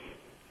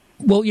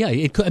 Well, yeah,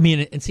 it could, and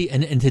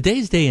in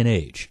today's day and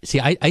age,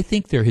 I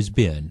think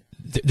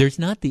there's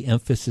not the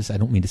emphasis. I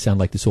don't mean to sound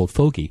like this old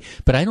fogey,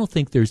 but I don't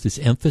think there's this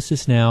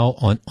emphasis now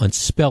on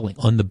spelling,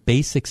 on the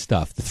basic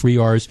stuff, the 3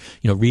 R's,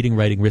 reading,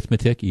 writing,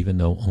 arithmetic, even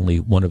though only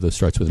one of those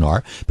starts with an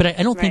R. But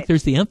I don't think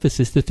there's the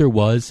emphasis that there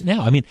was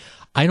now.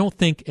 I don't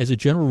think, as a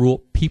general rule,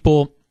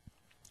 people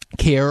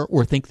care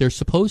or think they're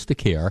supposed to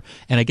care,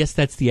 and I guess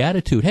that's the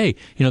attitude. Hey,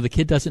 the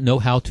kid doesn't know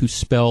how to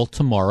spell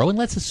tomorrow, and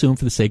let's assume,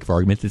 for the sake of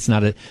argument,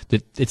 that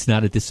it's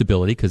not a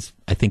disability, because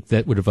I think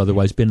that would have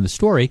otherwise been in the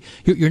story.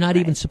 You're not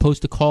even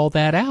supposed to call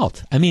that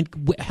out.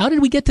 How did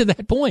we get to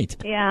that point?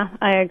 Yeah,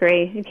 I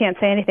agree. You can't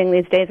say anything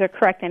these days or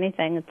correct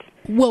anything. It's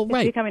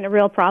becoming a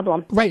real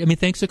problem. Right.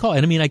 Thanks for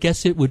calling. And I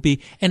guess it would be,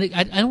 and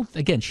I don't.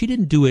 Again, she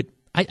didn't do it.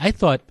 I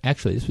thought,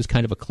 actually, this was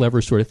kind of a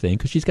clever sort of thing,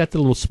 because she's got the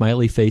little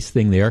smiley face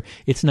thing there.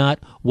 It's not,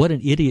 what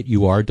an idiot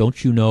you are,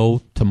 don't you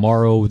know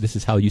tomorrow this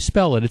is how you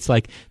spell it. It's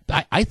like,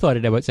 I thought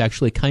it was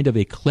actually kind of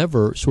a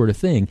clever sort of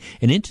thing.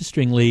 And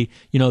interestingly,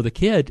 the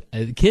kid,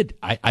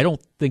 I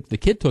don't think the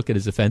kid took it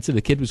as offensive.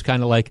 The kid was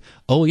kind of like,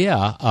 oh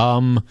yeah,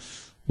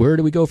 where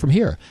do we go from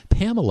here?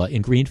 Pamela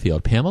in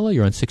Greenfield. Pamela,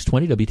 you're on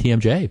 620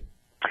 WTMJ.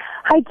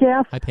 Hi,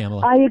 Jeff. Hi,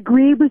 Pamela. I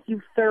agree with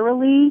you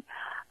thoroughly.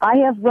 I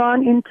have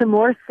run into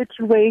more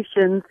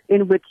situations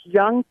in which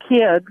young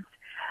kids,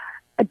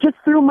 just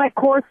through my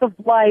course of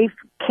life,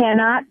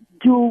 cannot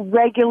do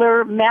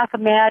regular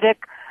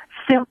mathematic,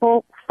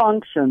 simple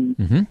functions.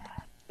 Mm-hmm.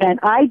 And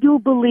I do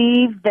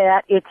believe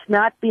that it's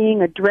not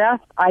being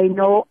addressed. I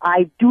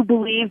do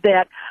believe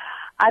that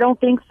I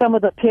don't think some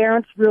of the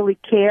parents really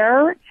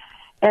care.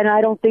 And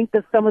I don't think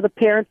that some of the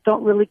parents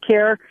don't really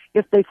care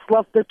if they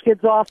slough their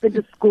kids off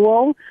into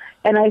school.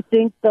 And I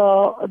think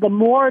the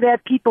more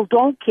that people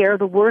don't care,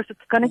 the worse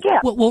it's going to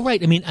get. Well, right.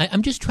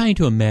 I'm just trying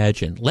to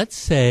imagine. Let's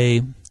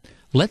say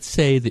let's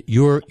say that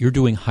you're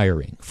doing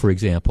hiring, for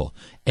example,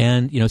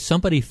 and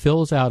somebody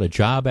fills out a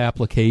job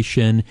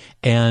application,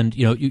 and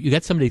you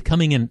got somebody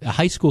coming in, a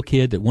high school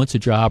kid that wants a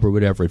job or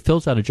whatever, it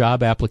fills out a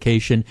job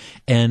application,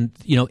 and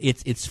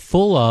it's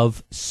full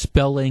of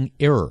spelling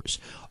errors.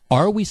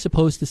 Are we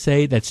supposed to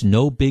say that's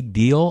no big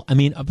deal? I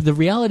mean, the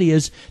reality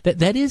is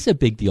that is a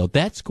big deal.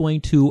 That's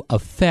going to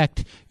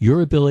affect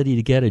your ability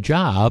to get a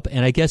job.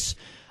 And I guess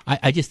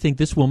I just think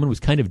this woman was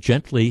kind of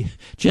gently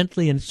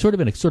and sort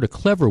of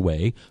clever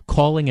way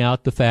calling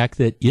out the fact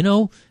that,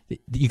 you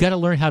got to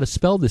learn how to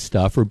spell this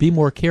stuff or be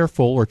more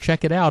careful or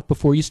check it out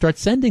before you start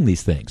sending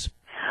these things.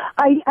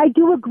 I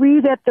do agree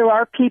that there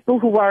are people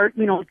who are,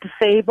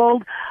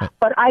 disabled,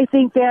 but I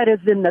think that is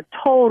in the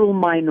total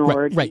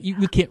minority. Right.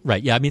 You can't.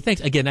 Right. Yeah. I mean,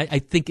 thanks again. I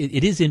think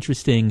it is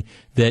interesting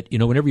that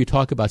whenever you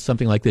talk about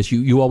something like this,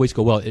 you always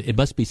go, well, it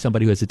must be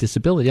somebody who has a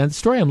disability. And the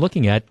story I'm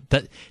looking at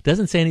that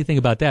doesn't say anything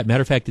about that.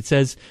 Matter of fact, it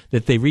says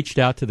that they reached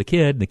out to the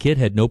kid, and the kid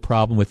had no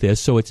problem with this.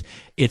 So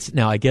it's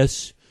now. I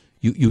guess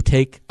you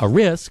take a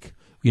risk.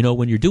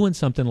 When you're doing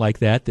something like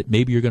that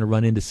maybe you're going to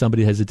run into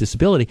somebody who has a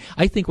disability.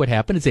 I think what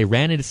happened is they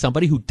ran into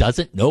somebody who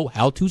doesn't know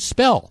how to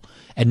spell.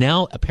 And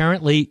now,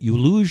 apparently, you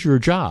lose your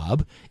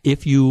job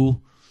if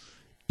you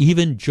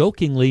even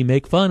jokingly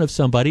make fun of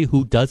somebody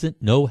who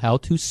doesn't know how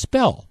to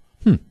spell.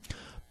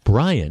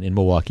 Brian in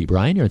Milwaukee.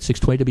 Brian, you're on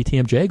 620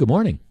 WTMJ. Good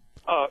morning.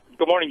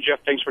 Good morning, Jeff.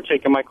 Thanks for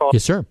taking my call.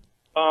 Yes, sir.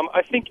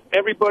 I think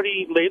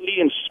everybody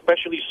lately, and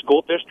especially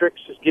school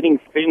districts, is getting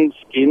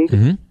thin-skinned.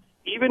 Mm-hmm.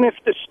 Even if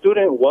the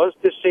student was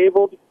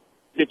disabled,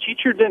 the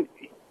teacher didn't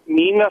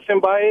mean nothing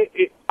by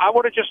it. I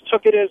would have just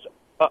took it as,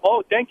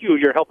 oh, thank you,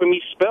 you're helping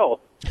me spell.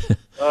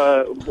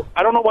 I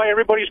don't know why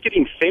everybody's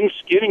getting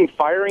thin-skinned and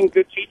firing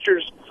good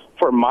teachers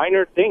for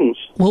minor things.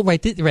 Well,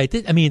 right.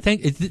 I mean,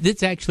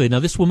 it's actually,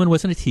 now this woman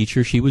wasn't a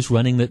teacher. She was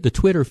running the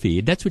Twitter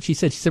feed. That's what she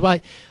said. She said, well,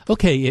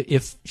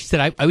 she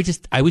said,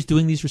 I was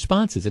doing these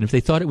responses, and if they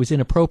thought it was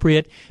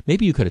inappropriate,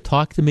 maybe you could have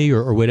talked to me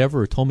or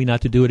whatever, or told me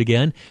not to do it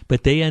again.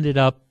 But they ended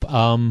up,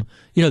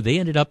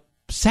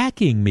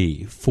 sacking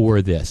me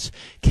for this.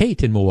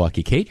 Kate in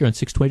Milwaukee. Kate, you're on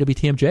 620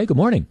 WTMJ. Good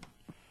morning.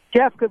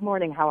 Jeff, good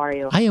morning. How are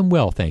you? I am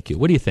well, thank you.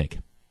 What do you think?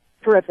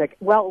 Terrific.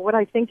 Well, what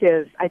I think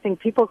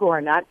people who are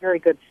not very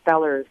good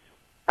spellers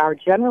are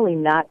generally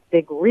not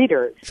big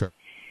readers. Sure.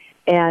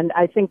 And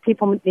I think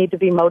people need to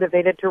be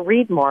motivated to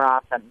read more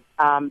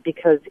often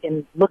because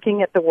in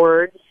looking at the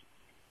words,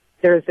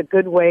 there's a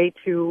good way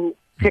to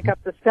pick up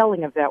the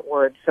spelling of that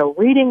word. So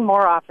reading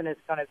more often is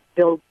going to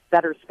build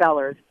better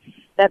spellers.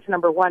 That's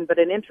number one. But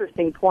an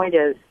interesting point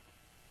is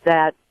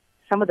that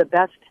some of the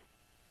best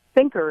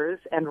thinkers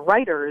and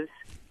writers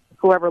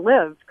who ever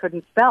lived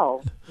couldn't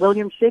spell.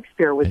 William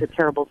Shakespeare was a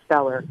terrible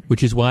speller.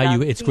 Which is why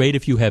it's great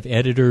if you have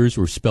editors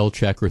or spell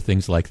check or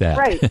things like that.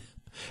 Right.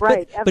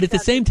 Right. But at the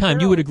same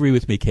time, you would agree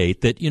with me, Kate,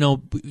 that,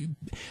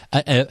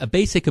 a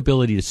basic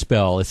ability to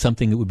spell is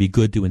something that would be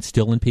good to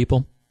instill in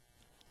people?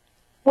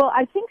 Well,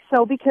 I think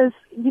so because,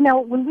 when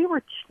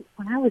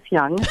I was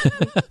young.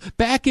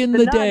 Back in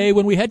the day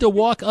when we had to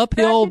walk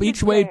uphill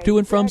each way to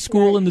and from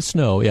school in the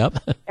snow, yep.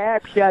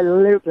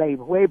 Absolutely,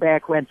 way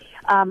back when.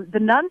 The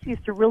nuns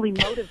used to really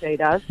motivate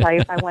us.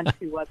 I went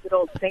to good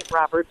old St.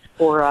 Robert's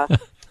for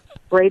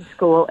grade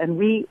school, and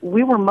we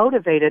were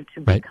motivated to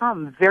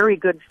become very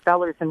good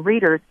spellers and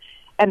readers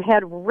and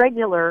had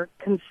regular,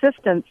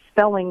 consistent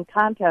spelling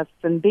contests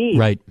and bees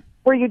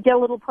where you'd get a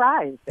little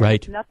prize.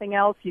 If nothing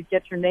else, you'd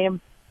get your name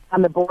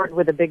on the board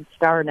with a big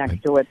star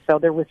next to it. So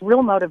there was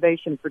real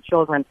motivation for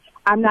children.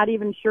 I'm not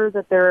even sure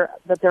that there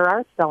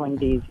are spelling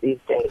bees these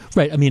days.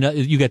 Right. I mean,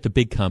 you got the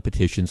big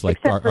competitions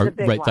like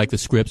like the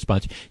Scripps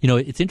bunch.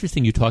 It's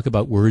interesting you talk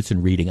about words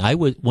and reading.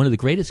 One of the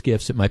greatest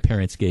gifts that my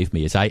parents gave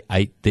me is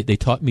they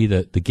taught me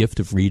the gift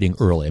of reading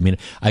early. I mean,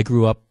 I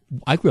grew up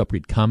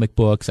reading comic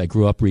books. I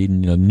grew up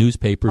reading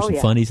newspapers and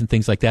funnies and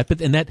things like that. But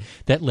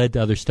that led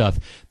to other stuff.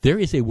 There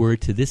is a word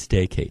to this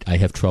day, Kate, I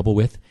have trouble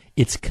with.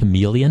 It's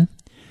chameleon.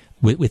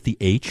 With the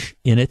H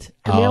in it,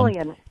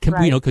 chameleon,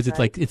 because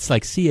it's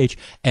like CH.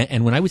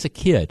 And when I was a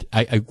kid,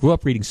 I grew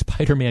up reading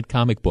Spider-Man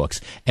comic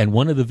books, and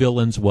one of the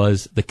villains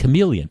was the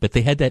chameleon, but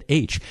they had that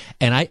H,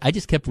 and I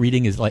just kept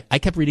reading it as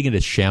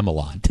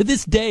Shyamalan. To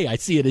this day, I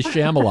see it as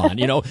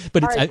Shyamalan,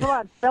 But it's come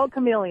on, spell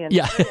chameleon.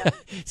 Yeah,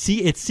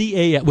 it's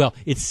CAM. Well,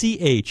 it's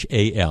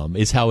CHAM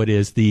is how it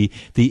is. The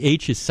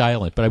H is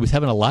silent, but I was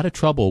having a lot of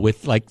trouble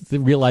with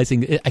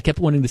realizing. I kept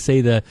wanting to say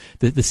the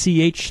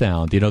CH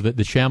sound, the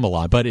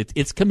Shyamalan, but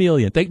it's chameleon.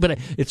 But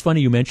it's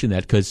funny you mentioned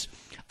that because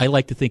I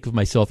like to think of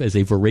myself as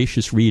a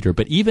voracious reader.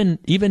 But even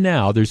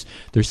now, there's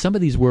some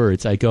of these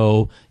words I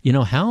go,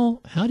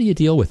 how do you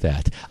deal with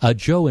that?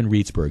 Joe in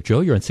Reedsburg.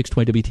 Joe, you're on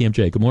 620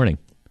 WTMJ. Good morning.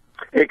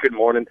 Hey, good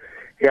morning.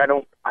 Hey,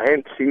 I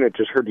hadn't seen it,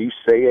 just heard you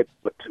say it,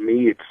 but to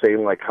me it's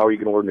saying how are you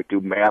going to learn to do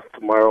math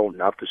tomorrow,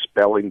 not the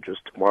spelling,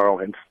 just tomorrow,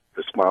 hence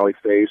the smiley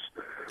face.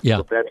 Yeah.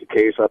 So if that's the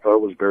case, I thought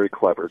it was very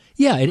clever.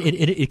 Yeah,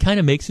 it kind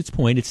of makes its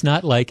point. It's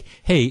not like,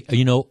 hey,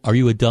 are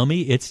you a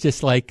dummy? It's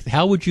just like,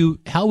 how would you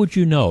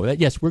know?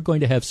 Yes, we're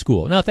going to have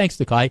school. No, thanks,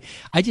 Nikai.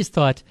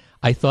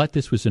 I thought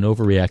this was an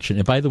overreaction.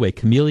 And by the way,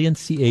 chameleon,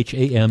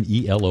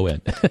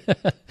 CHAMELON.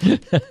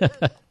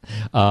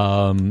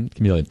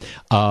 Chameleon.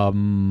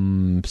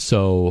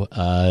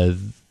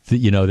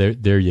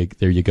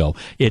 There you go.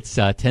 It's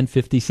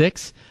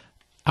 10:56.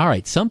 All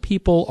right. Some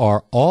people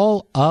are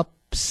all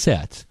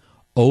upset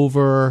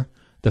over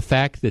the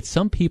fact that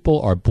some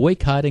people are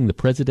boycotting the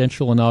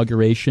presidential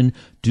inauguration.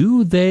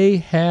 Do they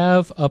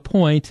have a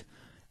point?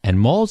 And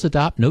malls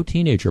adopt no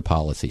teenager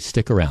policy.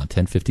 Stick around.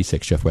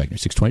 10:56. Jeff Wagner,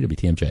 620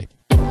 WTMJ.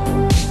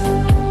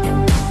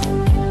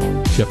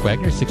 Jeff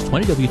Wagner,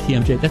 620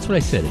 WTMJ. That's what I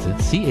said. Is it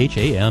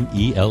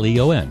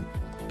CHAMELEON?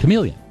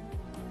 Chameleon.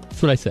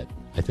 That's what I said,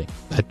 I think.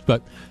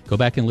 But go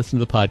back and listen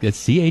to the podcast.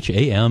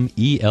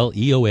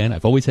 CHAMELEON.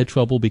 I've always had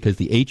trouble because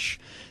the H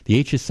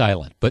is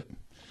silent. But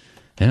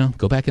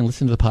go back and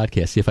listen to the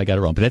podcast, see if I got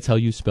it wrong. But that's how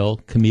you spell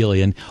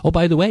chameleon. Oh,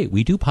 by the way,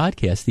 we do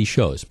podcast these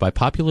shows. By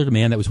popular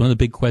demand, that was one of the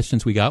big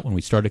questions we got when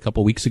we started a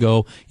couple weeks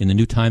ago in the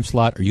new time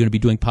slot. Are you going to be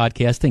doing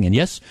podcasting? And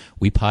yes,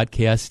 we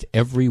podcast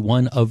every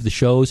one of the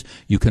shows.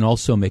 You can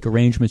also make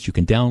arrangements. You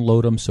can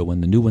download them. So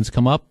when the new ones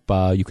come up,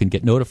 you can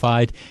get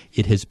notified.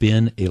 It has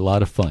been a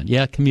lot of fun.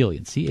 Yeah,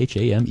 chameleon,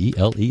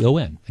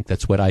 CHAMELEON. I think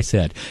that's what I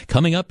said.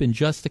 Coming up in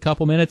just a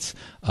couple minutes,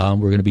 we're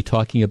going to be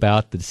talking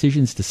about the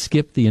decisions to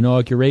skip the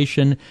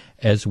inauguration,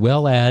 as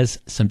well as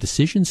some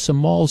decisions some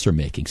malls are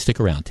making. Stick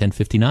around.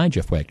 10:59,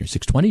 Jeff Wagner,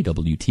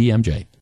 620 WTMJ.